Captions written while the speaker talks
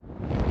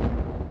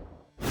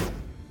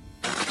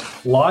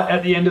Light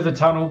at the end of the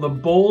tunnel. The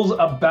bulls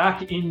are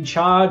back in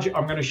charge.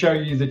 I'm going to show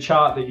you the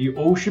chart that you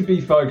all should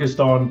be focused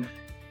on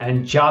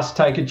and just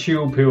take a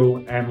chill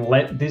pill and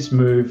let this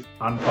move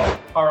unfold.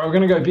 All right, we're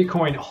going to go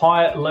Bitcoin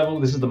higher level.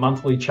 This is the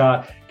monthly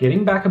chart.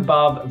 Getting back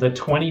above the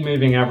 20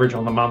 moving average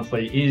on the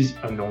monthly is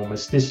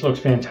enormous. This looks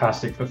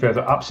fantastic for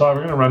further upside.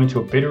 We're going to run into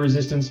a bit of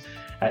resistance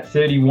at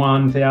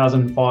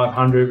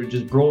 31,500, which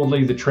is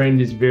broadly, the trend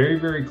is very,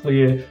 very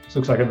clear. This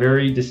looks like a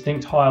very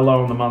distinct high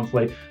low on the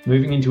monthly,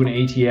 moving into an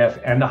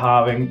ETF and a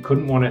halving.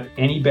 Couldn't want it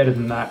any better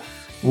than that.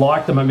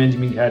 Like the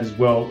momentum indicator as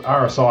well,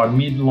 RSI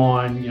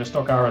midline,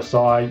 stock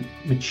RSI,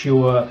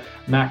 mature,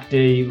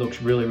 MACD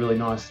looks really, really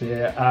nice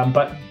there.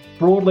 But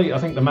broadly, I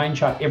think the main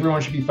chart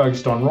everyone should be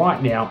focused on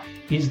right now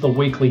is the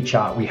weekly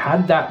chart. We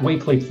had that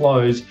weekly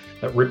close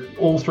that ripped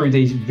all through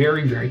these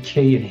very, very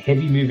key and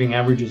heavy moving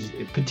averages,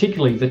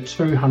 particularly the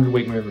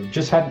 200-week moving.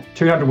 Just had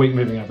 200-week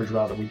moving average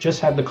rather. We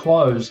just had the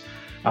close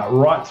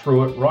right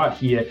through it, right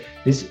here.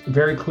 This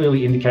very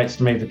clearly indicates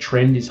to me the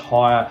trend is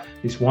higher.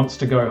 This wants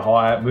to go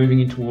higher,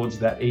 moving in towards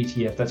that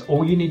ETF. That's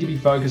all you need to be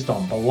focused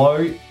on.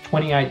 Below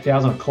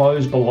 28,000,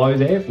 close below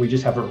there. If we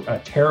just have a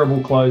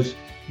terrible close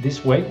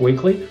this week,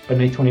 weekly,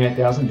 beneath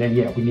 28,000, then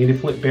yeah, we need to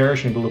flip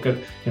bearish and to look at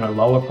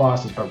lower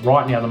prices. But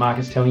right now, the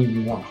market's telling you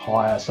we want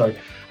higher. So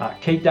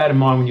keep that in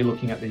mind when you're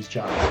looking at these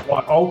charts.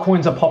 Right,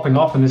 altcoins are popping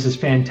off, and this is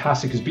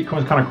fantastic because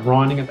Bitcoin's kind of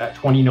grinding at that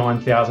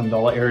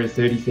 $29,000 area,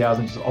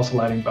 30,000, just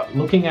oscillating. But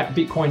looking at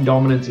Bitcoin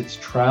dominance, it's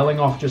trailing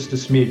off just a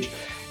smidge,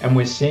 and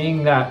we're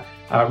seeing that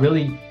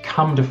really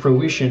come to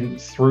fruition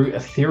through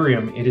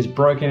Ethereum. It is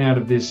broken out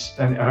of this,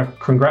 and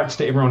congrats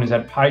to everyone who's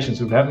had patience.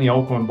 We've had in the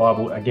altcoin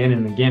Bible again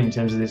and again in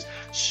terms of this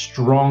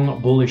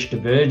strong bullish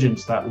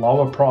divergence, that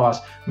lower price.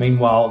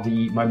 Meanwhile,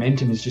 the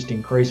momentum is just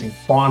increasing.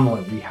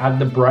 Finally, we had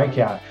the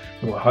breakout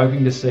that we're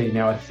hoping to see.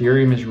 Now,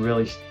 Ethereum is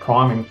really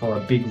priming for a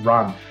big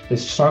run.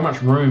 There's so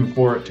much room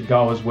for it to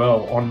go as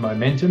well on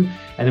momentum.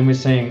 And then we're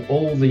seeing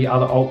all the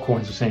other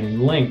altcoins. We're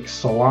seeing Link,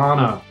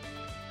 Solana,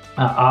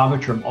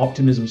 Arbitrum,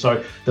 Optimism.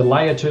 So the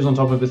layer twos on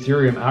top of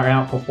Ethereum are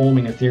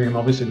outperforming Ethereum,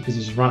 obviously, because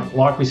this is running.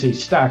 Like we see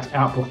Stacks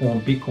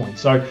outperform Bitcoin.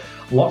 So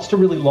lots to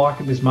really like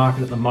at this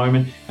market at the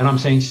moment. And I'm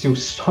seeing still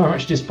so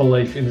much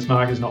disbelief in this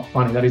market is not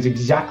funny. That is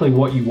exactly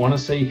what you want to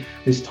see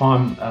this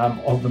time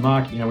of the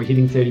market. We're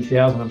hitting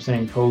 30,000. I'm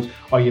seeing calls,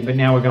 oh yeah, but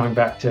now we're going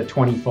back to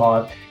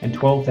 25 and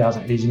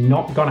 12,000. It is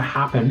not going to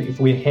happen if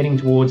we're heading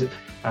towards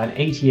an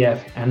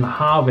ETF and the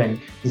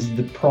halving. This is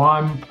the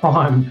prime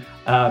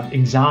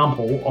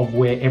example of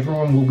where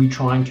everyone will be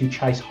trying to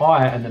chase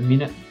higher, and the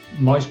minute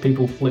most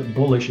people flip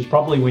bullish is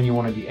probably when you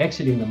want to be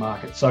exiting the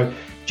market. So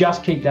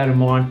just keep that in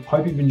mind.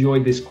 Hope you've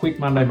enjoyed this quick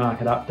Monday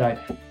market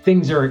update.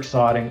 Things are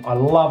exciting. I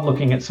love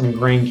looking at some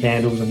green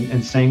candles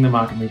and seeing the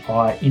market move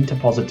higher into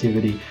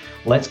positivity.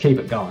 Let's keep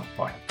it going.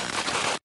 Bye.